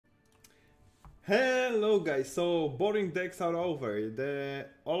Hello guys, so boring decks are over.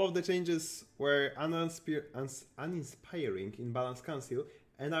 All of the changes were uninspiring in Balance Council,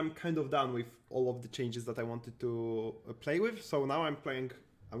 and I'm kind of done with all of the changes that I wanted to play with. So now I'm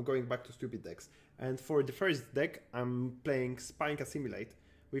going back to stupid decks. And for the first deck, I'm playing Assimilate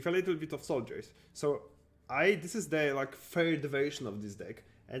with a little bit of soldiers. So this is the third version of this deck,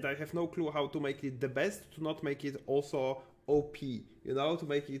 and I have no clue how to make it the best to not make it also OP, to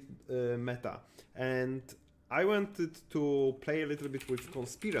make it meta. And I wanted to play a little bit with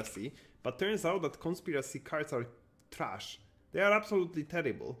Conspiracy, but turns out that Conspiracy cards are trash. They are absolutely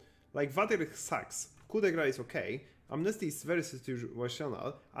terrible. Like, Vattier sucks, Coup de Grace is okay, Amnesty is very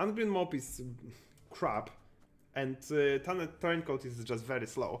situational, Ungreen Mob is crap, and Turncoat is just very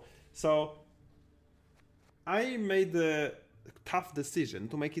slow. So I made a tough decision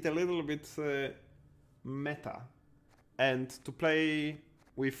to make it a little bit meta, and to play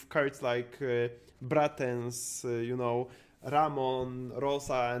with cards like Brattens, Ramon,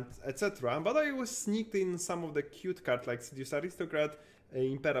 Rosa, and etc. But I was sneaked in some of the cute cards like Seduce Aristocrat,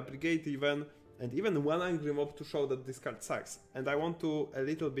 Impera Brigade and even one Angry Mob to show that this card sucks. And I want to a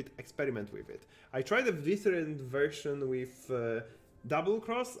little bit experiment with it. I tried a different version with Double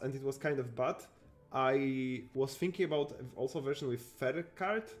Cross, and it was kind of bad. I was thinking about also a version with Fair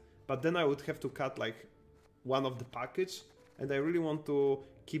card, but then I would have to cut like one of the package, and I really want to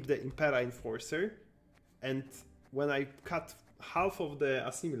keep the Impera Enforcer. And when I cut half of the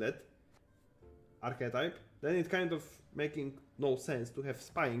Assimilate archetype, then it kind of making no sense to have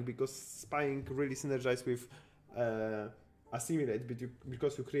Spying, because Spying really synergizes with Assimilate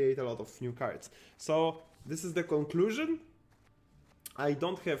because you create a lot of new cards. So this is the conclusion. I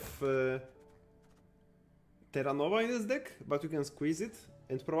don't have Terra Nova in this deck, but you can squeeze it.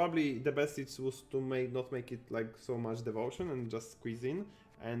 And probably the best was to not make it like so much devotion and just squeeze in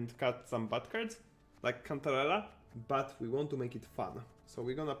and cut some bad cards like Cantarella, but we want to make it fun. So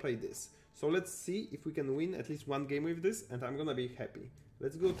we're gonna play this. So let's see if we can win at least one game with this, and I'm gonna be happy.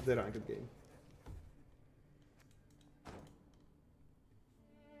 Let's go to the ranked game.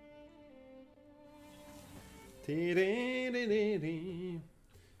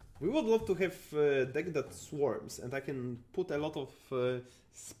 We would love to have a deck that swarms, and I can put a lot of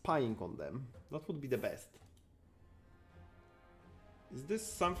spying on them. That would be the best. Is this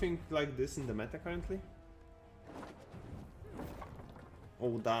something like this in the meta currently?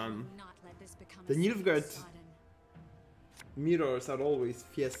 Oh damn. The Nilfgaard mirrors are always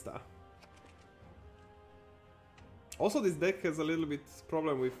fiesta. Also, this deck has a little bit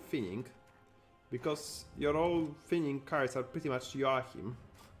problem with thinning, because your all thinning cards are pretty much Joachim.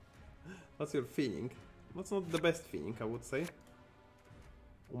 That's your thinning. That's not the best thinning, I would say.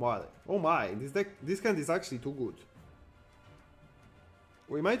 Oh my, this hand is actually too good.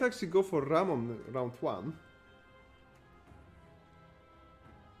 We might actually go for Ramon round 1.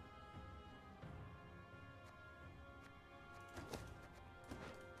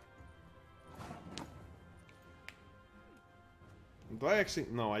 Do I actually...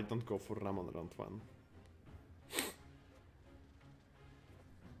 No, I don't go for Ramon round 1.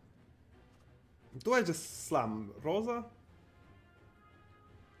 Do I just slam Rosa?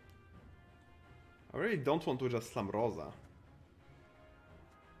 I really don't want to just slam Rosa.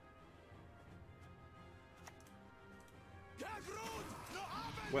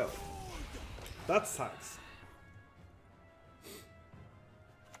 Well, that sucks.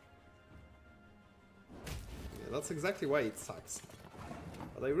 Yeah, that's exactly why it sucks.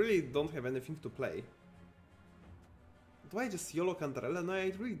 But I really don't have anything to play. Do I just YOLO Cantarella? No,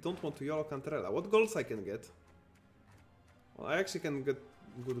 I really don't want to YOLO Cantarella. What golds I can get? Well, I actually can get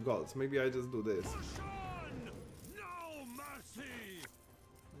good golds. Maybe I just do this. No mercy.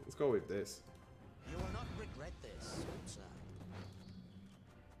 Let's go with this. You will not regret this, sir.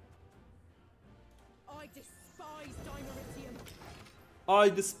 I despise Dimeritium. I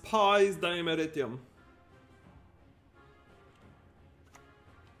despise Dimeritium.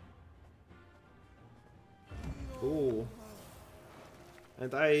 Ooh.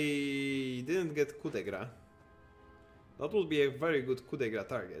 And I didn't get coup de grace. That would be a very good coup de grace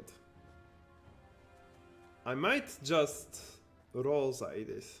target. I might just Rosa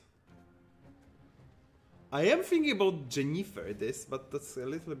this. I am thinking about Jennifer this, but that's a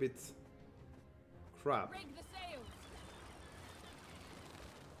little bit crap.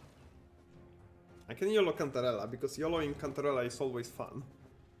 I can YOLO Cantarella, because YOLOing Cantarella is always fun.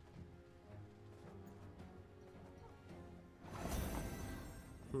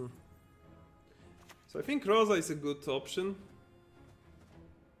 So I think Rosa is a good option.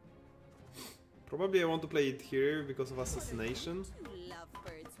 Probably I want to play it here because of Assassination.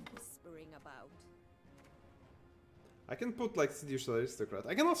 Lovebirds whispering about? I can put like Seduce Aristocrat.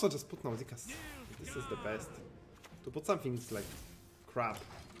 I can also just put Nausicaa. This is the best. To put something like crap.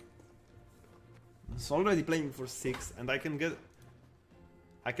 It's already playing for 6 and I can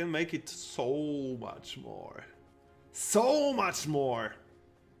make it so much more. So much more!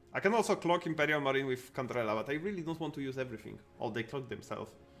 I can also clock Imperial Marine with Cantarella, but I really don't want to use everything. Oh, they clock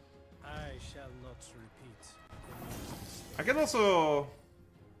themselves. I shall not repeat. I can also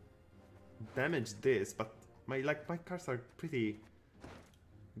damage this, but my cards are pretty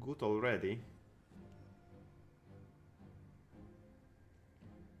good already.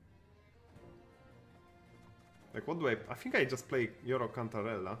 Like, what do I think I just play Yoro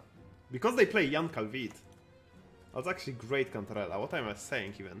Cantarella. Because they play Jan Calvit. That's actually great Cantarella. What am I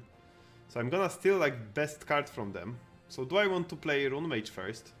saying even? So I'm gonna steal like best card from them. So do I want to play Rune Mage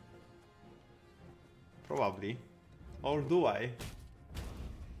first? Probably. Or do I?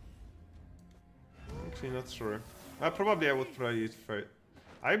 Actually not sure. Probably I would play it first.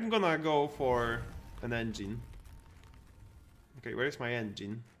 I'm gonna go for an engine. Okay, where is my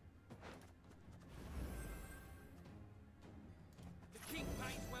engine?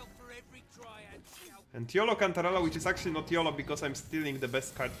 And YOLO Cantarella, which is actually not YOLO because I'm stealing the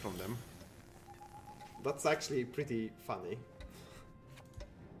best card from them. That's actually pretty funny.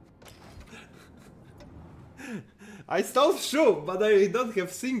 I stole Shoe, but I don't have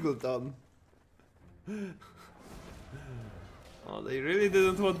Singleton. Oh, they really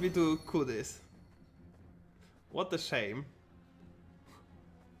didn't want me to coup this. What a shame.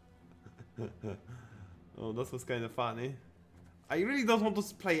 Oh, that was kind of funny. I really don't want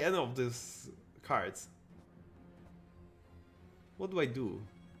to play any of these cards. What do I do?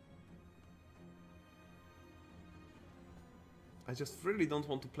 I just really don't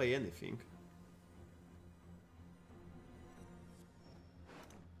want to play anything.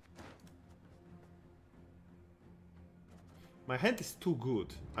 My hand is too good.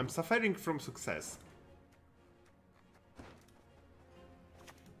 I'm suffering from success.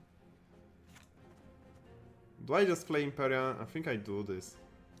 Do I just play Imperial? I think I do this.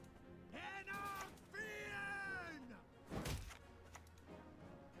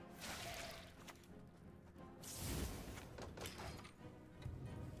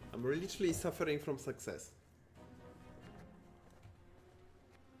 I'm literally suffering from success.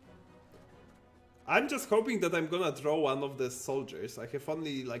 I'm just hoping that I'm gonna draw one of the soldiers. I have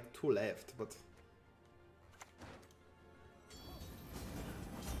only like 2 left, but...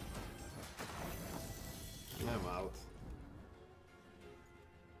 I'm out.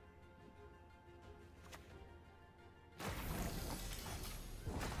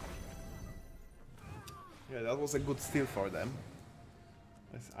 Yeah, that was a good steal for them.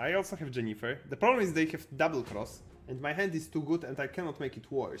 I also have Jennifer. The problem is they have double cross, and my hand is too good and I cannot make it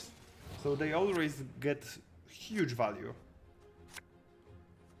worse. So they always get huge value.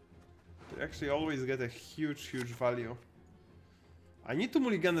 They actually always get a huge value. I need to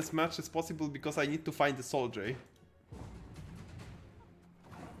mulligan as much as possible because I need to find the soldier.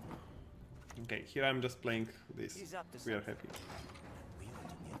 Okay, here I'm just playing this. We are happy.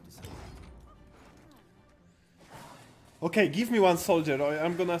 Okay, give me one soldier.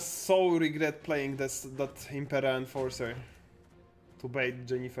 I'm gonna so regret playing that Impera Enforcer to bait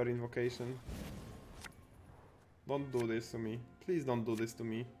Jennifer Invocation. Don't do this to me. Please don't do this to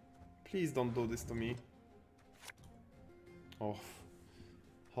me. Please don't do this to me. Oh.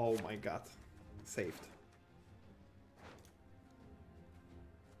 Oh my god. Saved.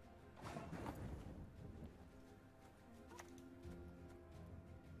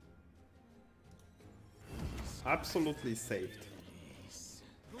 Absolutely saved.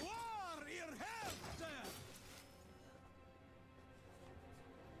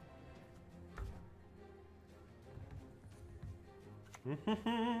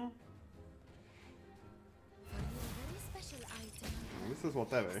 This is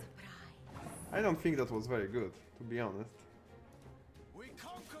whatever. I don't think that was very good, to be honest. We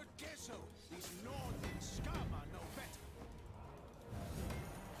conquered Gesso. These northern scum are no better.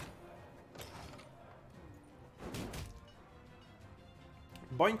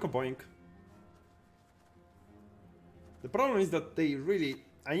 Boink boink. The problem is that they really...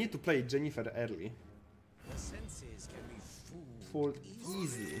 I need to play Jennifer early. The senses can be Fooled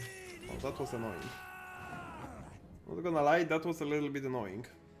easily. Oh, that was annoying. Not gonna lie, that was a little bit annoying.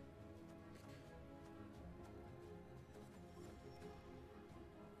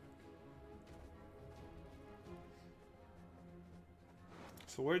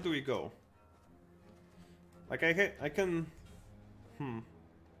 So where do we go? Like I can...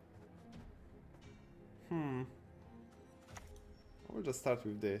 I'll just start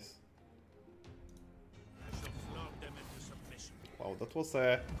with this. Wow, that was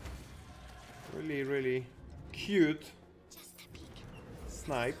a really, really cute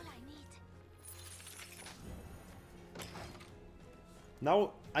snipe.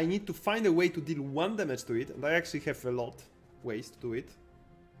 Now I need to find a way to deal 1 damage to it, and I actually have a lot ways to do it.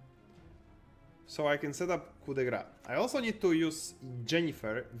 So I can set up coup de grace. I also need to use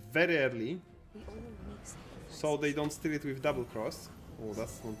Jennifer very early, so they don't steal it with double cross. Oh,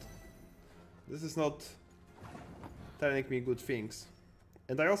 that's not... This is not telling me good things.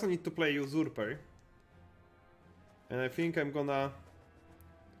 And I also need to play Usurper. And I think I'm gonna...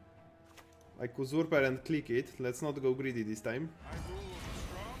 like Usurper and click it. Let's not go greedy this time.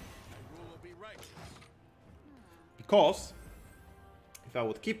 Because if I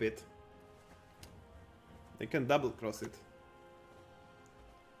would keep it, they can double cross it.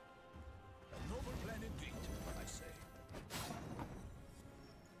 A noble plan indeed, I say.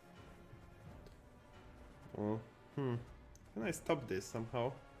 Oh, can I stop this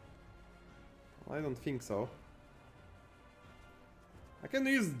somehow? I don't think so. I can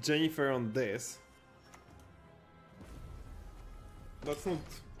use Jennifer on this. That's not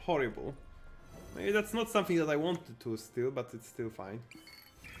horrible. Maybe that's not something that I wanted to steal, but it's still fine.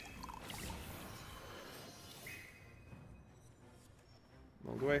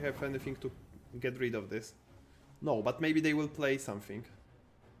 Now, do I have anything to get rid of this? No, but maybe they will play something.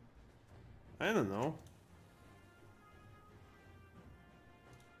 I don't know.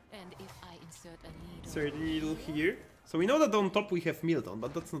 And if I insert a needle, Insert a needle here. So we know that on top we have Milton,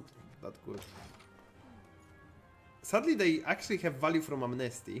 but that's not that good. Sadly, they actually have value from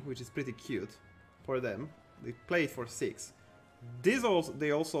Amnesty, which is pretty cute for them. They play it for 6. This also,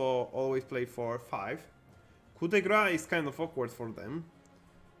 they also always play for 5. Coup de grace is kind of awkward for them.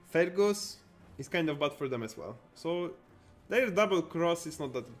 Fergus is kind of bad for them as well. So their double cross is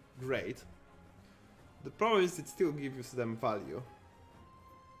not that great. The problem is it still gives them value.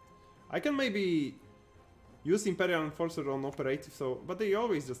 I can maybe use Imperial Enforcer on operative, so but they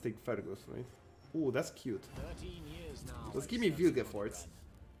always just take Fergus, right? Ooh, that's cute. 13 years now. Just give me Vilgefortz.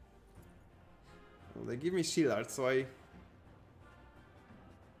 Well, they give me Shillard, so I...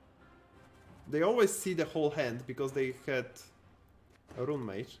 They always see the whole hand because they had a Rune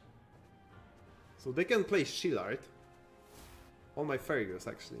Mage. So they can play Shillard on my Fergus,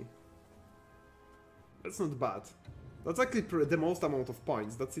 actually. That's not bad. That's actually the most amount of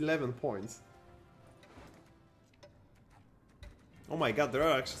points. That's 11 points. Oh my god, there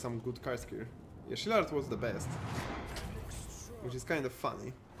are actually some good cards here. Yeah, Shillard was the best. Which is kind of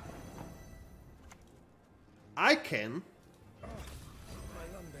funny. I can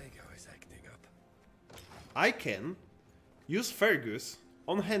use Fergus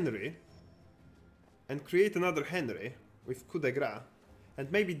on Henry and create another Henry with coup de grace,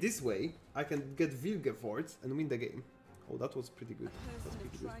 and maybe this way I can get Vilgefortz and win the game. Oh, that was pretty good. That's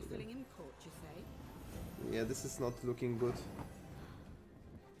pretty good for them. Import, you say? Yeah, this is not looking good.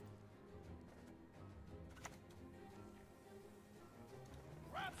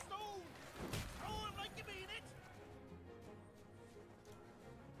 Rapstone! Throw him like you mean it!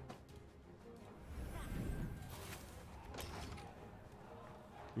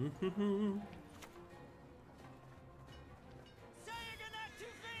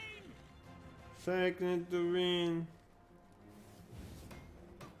 Second to win.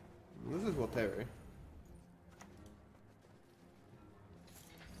 This is whatever.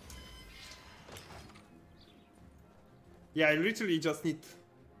 Yeah, I literally just need...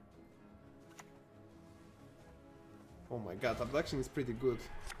 Oh my god, abduction is pretty good.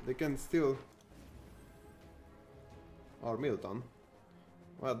 They can still... Or Milton.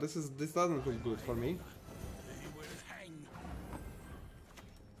 Well, this doesn't look good for me. They will hang.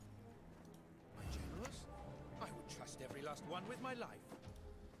 My generous? I would trust every last one with my life.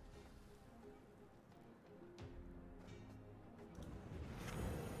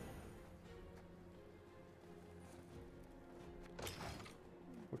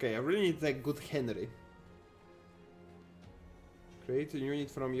 Okay, I really need a good Henry. Create a unit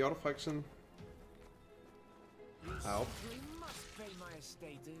from your faction. Ow. We must pay my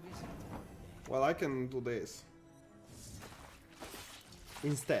estate a visit. Well, I can do this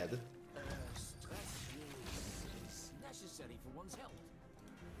instead. Stress is necessary for one's health.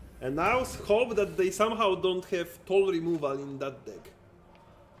 And now hope that they somehow don't have toll removal in that deck.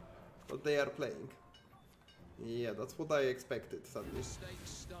 But they are playing. Yeah, that's what I expected, sadly.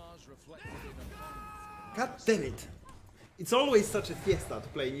 Stars reflected in a pond. God damn it! It's always such a fiesta to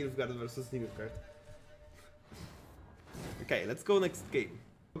play Nilfgaard versus Nilfgaard. Okay, let's go next game.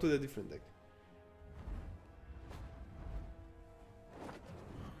 Go to the different deck.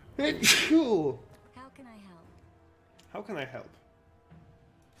 how can I help? How can I help?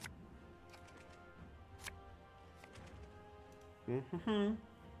 Mm-hmm.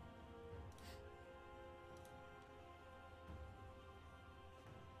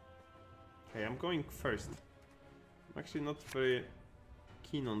 Okay, I'm going first. I'm actually not very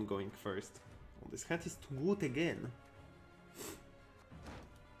keen on going first. Oh, this hand is too good again.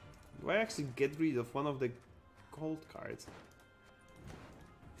 Do I actually get rid of one of the gold cards?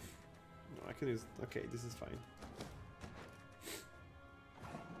 No, I can use... Okay, this is fine.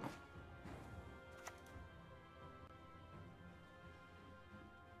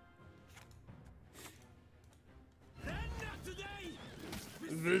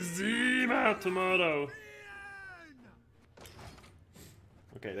 Vizima tomorrow!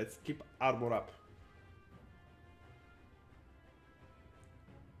 Okay, let's keep armor up.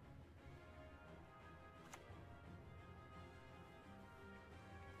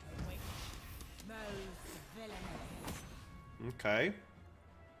 Okay.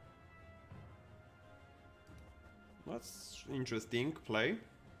 That's interesting play.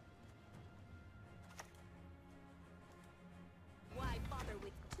 Why bother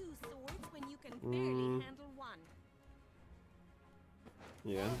with two swords when you can barely handle one?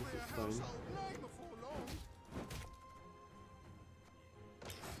 Yeah, this is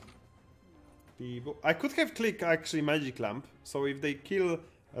fine. I could have clicked actually magic lamp, so if they kill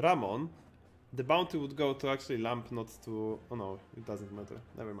Ramon, the bounty would go to actually lamp, not to... Oh no, it doesn't matter.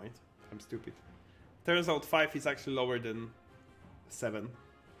 Never mind. I'm stupid. Turns out 5 is actually lower than 7.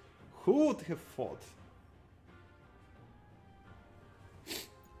 Who would have thought?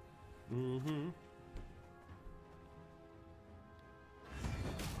 Mm-hmm.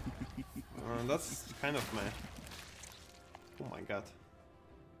 That's kind of meh. Oh my god.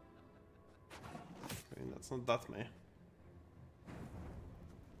 Okay, that's not that meh.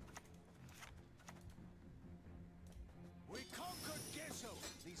 We conquered Gesso.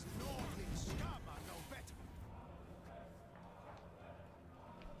 These Nordic scum are no better.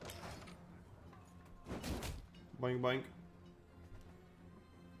 Boing boing.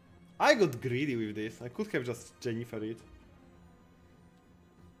 I got greedy with this. I could have just Jennifer it.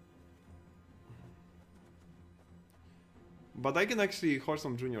 But I can actually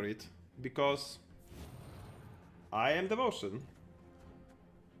Horsom Junior it, because I am devotion.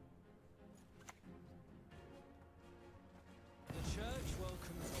 The church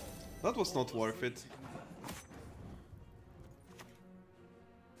welcomes all. That was not worth it.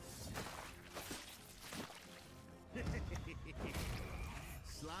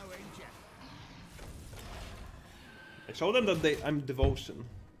 Slow and gentle. I show them that I'm devotion.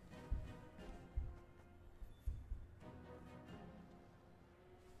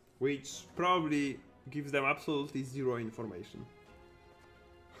 Which probably gives them absolutely zero information.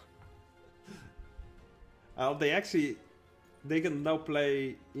 They can now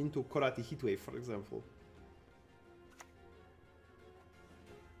play into Karate Heatwave, for example.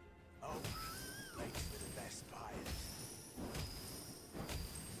 Oh, thanks for the best pies.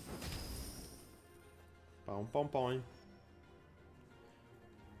 Pom pom pom.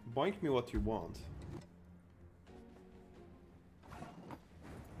 Boink me what you want.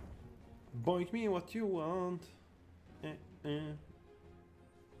 Boink me what you want.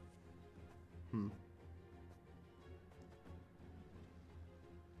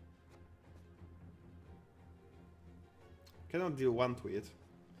 Cannot deal 1 to it.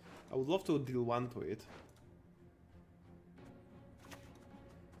 I would love to deal 1 to it.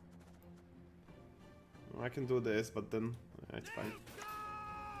 I can do this, but then it's fine.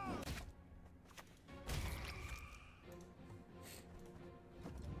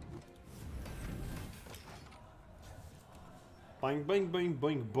 Boing, boing, boing,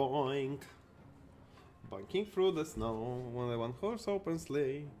 boing, boing. Boinking through the snow on a 1-horse open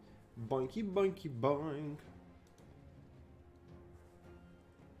sleigh. Boinky, boinky, boing.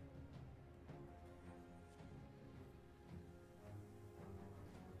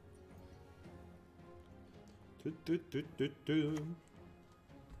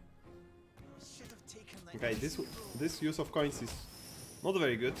 Okay, this use of coins is not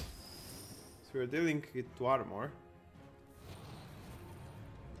very good. So we're dealing it to armor.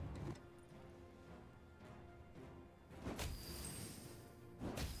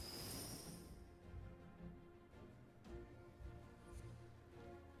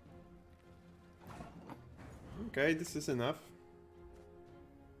 Okay, this is enough.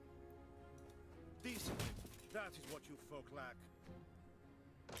 Decent. That is what you folk lack.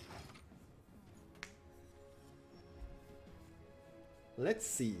 Let's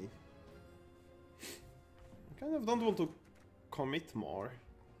see. I kind of don't want to commit more.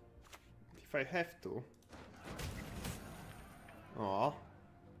 If I have to. Aw.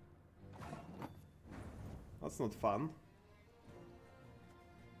 That's not fun.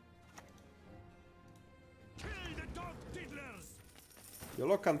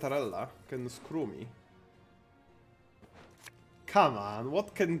 Yellow Cantarella can screw me. Come on,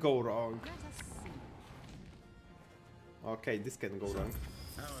 what can go wrong? Let us see. Okay, this can go wrong.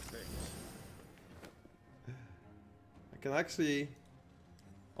 How are things? I can actually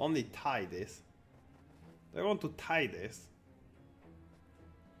only tie this. I want to tie this.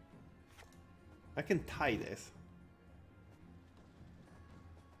 I can tie this.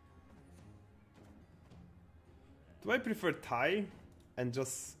 Do I prefer tie and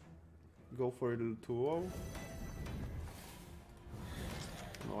just go for a little 2-0?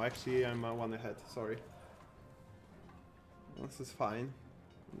 No, actually I'm one ahead, sorry. This is fine,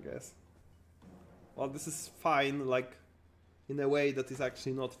 I guess. Well, this is fine, like, in a way that is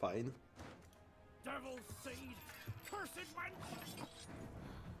actually not fine. Devil seed! Cursed wench!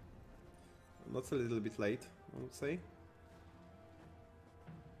 That's a little bit late, I would say.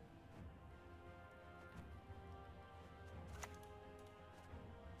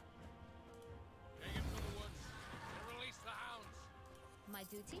 Take him to the woods and release the hounds. My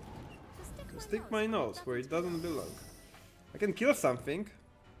duty? To Stick my nose where it doesn't belong. I can kill something.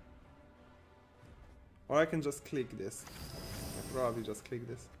 Or I can just click this. I probably just click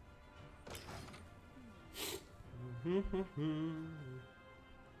this.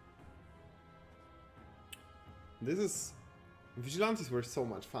 This is... Vigilantes were so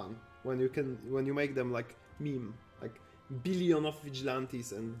much fun. When you make them like meme. Like billion of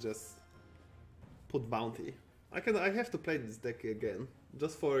vigilantes and just put bounty. I have to play this deck again.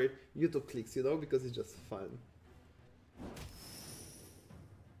 Just for YouTube clicks, you know, because it's just fun.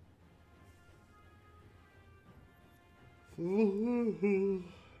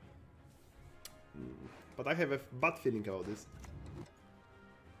 But I have a bad feeling about this.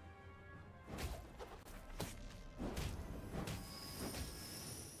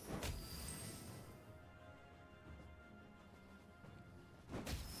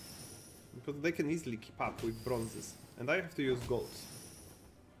 Because they can easily keep up with bronzes, and I have to use golds.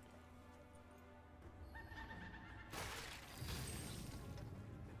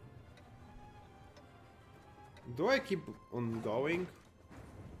 Do I keep on going?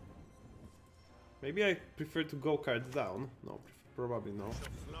 Maybe I prefer to go card down. No, probably no.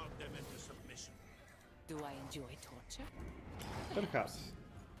 Shall flog them into submission. Do I enjoy torture? Perhaps.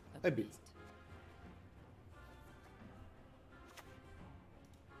 A bit.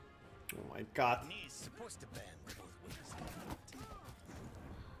 Oh my god. Knees supposed to bend both ways.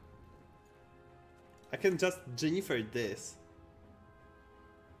 I can just Jennifer this.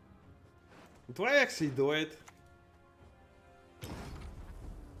 Do I actually do it?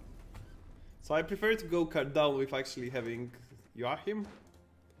 So I prefer to go card down with actually having Joachim?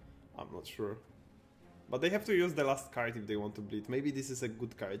 I'm not sure. But they have to use the last card if they want to bleed. Maybe this is a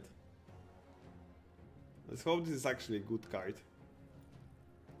good card. Let's hope this is actually a good card.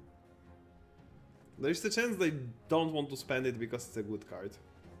 There's a chance they don't want to spend it because it's a good card.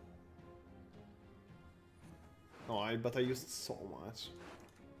 Oh, but I used so much.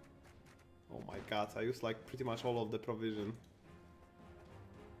 Oh my god, I used like pretty much all of the provision.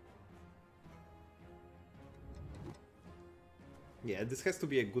 Yeah, this has to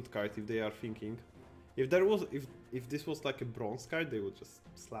be a good card if they are thinking. If there was, if this was like a bronze card, they would just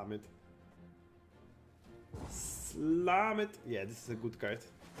slam it. Slam it! Yeah, this is a good card.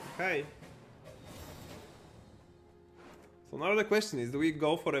 Okay. So now the question is, do we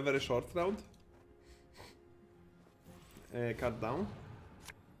go for a very short round? Card down.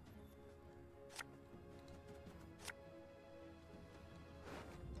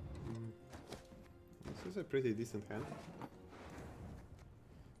 This is a pretty decent hand.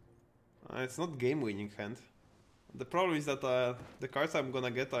 It's not game-winning hand. The problem is that the cards I'm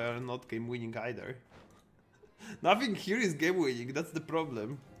gonna get are not game-winning either. Nothing here is game-winning, that's the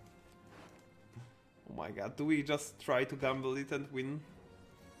problem. Oh my god, do we just try to gamble it and win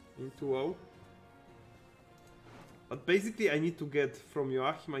in 2-0? But basically I need to get from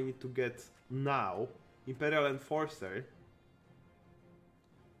Joachim, I need to get now Imperial Enforcer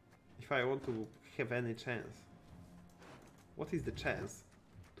if I want to have any chance. What is the chance?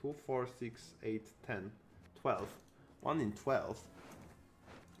 2, 4, 6, 8, 10, 12. 1 in 12.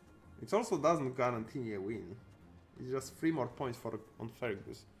 It also doesn't guarantee a win. It's just 3 more points on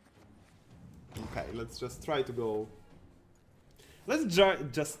Fergus. Okay, let's just try to go... Let's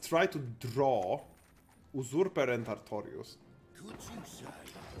just try to draw Usurper and Artorius. Could you say?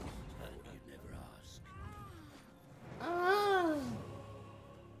 You'd never ask. Ah!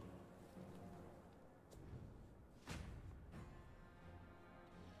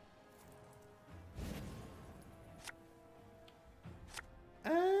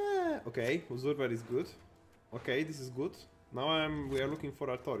 Okay, Usurper is good. Okay, this is good. Now we are looking for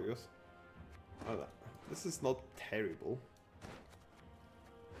Artorius. This is not terrible.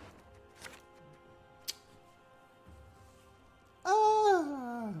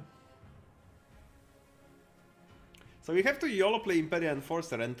 So we have to YOLO play Imperial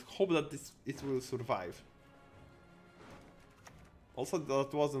Enforcer and hope that it will survive. Also,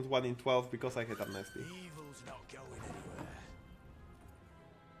 that wasn't 1 in 12 because I had Amnesty. Evil's not going anywhere.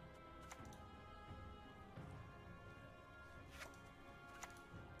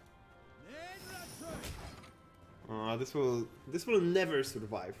 This will never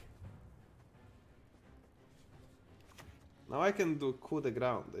survive. Now I can do coup de grace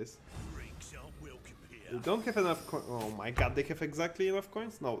on this. Freaks aren't welcome here. They don't have enough coins. Oh my god, they have exactly enough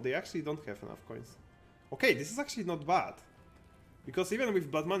coins? No, they actually don't have enough coins. Okay, this is actually not bad. Because even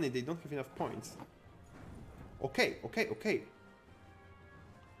with blood money, they don't have enough points. Okay.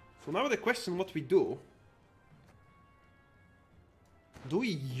 So now the question what we do. Do we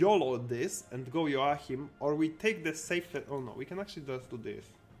YOLO this and go Joachim, or we take the safe... Oh no, we can actually just do this.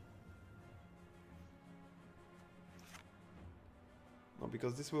 No,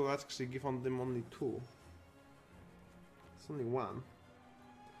 because this will actually give on them only 2. It's only 1.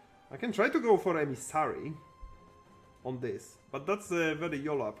 I can try to go for Emissary on this, but that's a very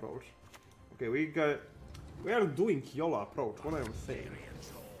YOLO approach. Okay, we are doing YOLO approach, what am I saying?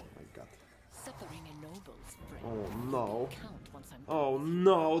 Oh my god. Suffering ennobles brain. Oh no. Count once I'm Oh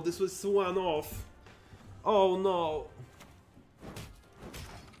no, this was one off. Oh no.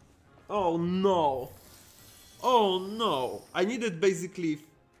 Oh no. Oh no. I needed basically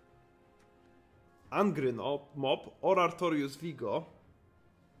Angry Mob or Artorius Vigo.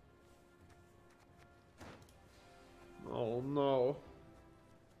 Oh no.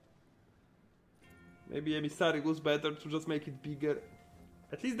 Maybe Emissary was better to just make it bigger.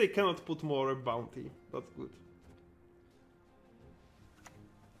 At least they cannot put more bounty. That's good.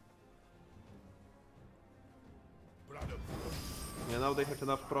 Yeah, now they have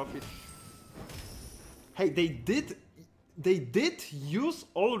enough profit. Hey, they did use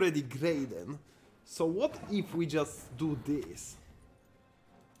already Graydon. So what if we just do this?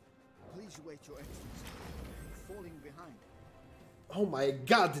 Please wait, Your Excellency. I'm falling behind. Oh my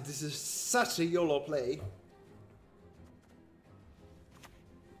god, this is such a YOLO play.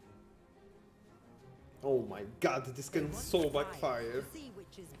 Oh my god, this can so backfire. See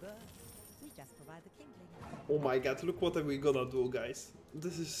which is birth. We just provide the kindling. Oh my god, look what are we gonna do, guys.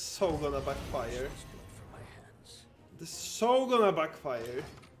 This is so gonna backfire. This is so gonna backfire.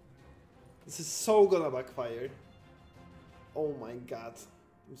 This is so gonna backfire. Oh my god.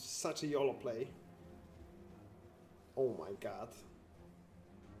 It's such a YOLO play. Oh my god.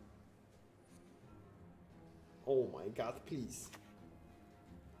 Oh my god, please.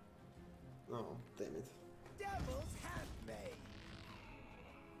 Oh, damn it. Devil's handmaid.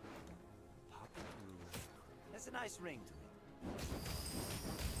 That's a nice ring to it.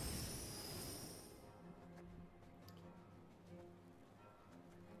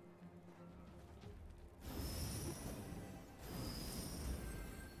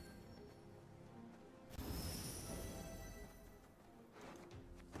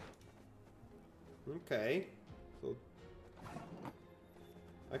 Okay, so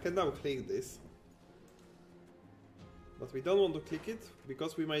I can now click this, but we don't want to click it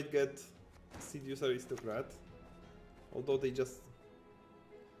because we might get Seduce Aristocrat, although they just...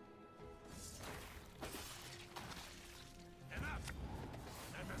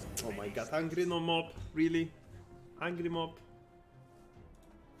 Oh my god, Angry no Mob, really? Angry Mob?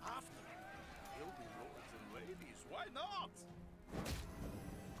 After he'll be lords and ladies. Why not?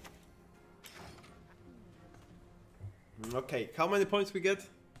 Okay, how many points we get?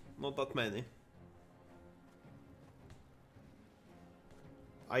 Not that many.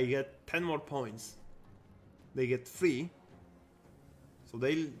 I get 10 more points. They get 3. So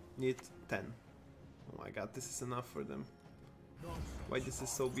they'll need 10. Oh my god, this is enough for them. Why this is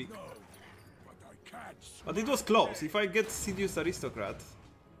so big? But it was close. If I get Seduce Aristocrat,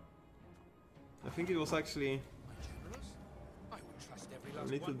 I think it was actually a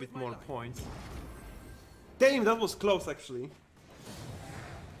little bit more points. Damn, that was close actually.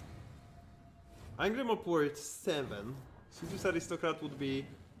 Angry Mob worth 7. Seduce Aristocrat would be...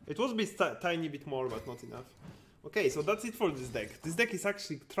 It would be tiny bit more, but not enough. Okay, so that's it for this deck. This deck is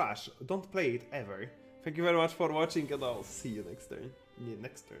actually trash. Don't play it ever. Thank you very much for watching and I'll see you next turn.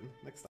 Next time.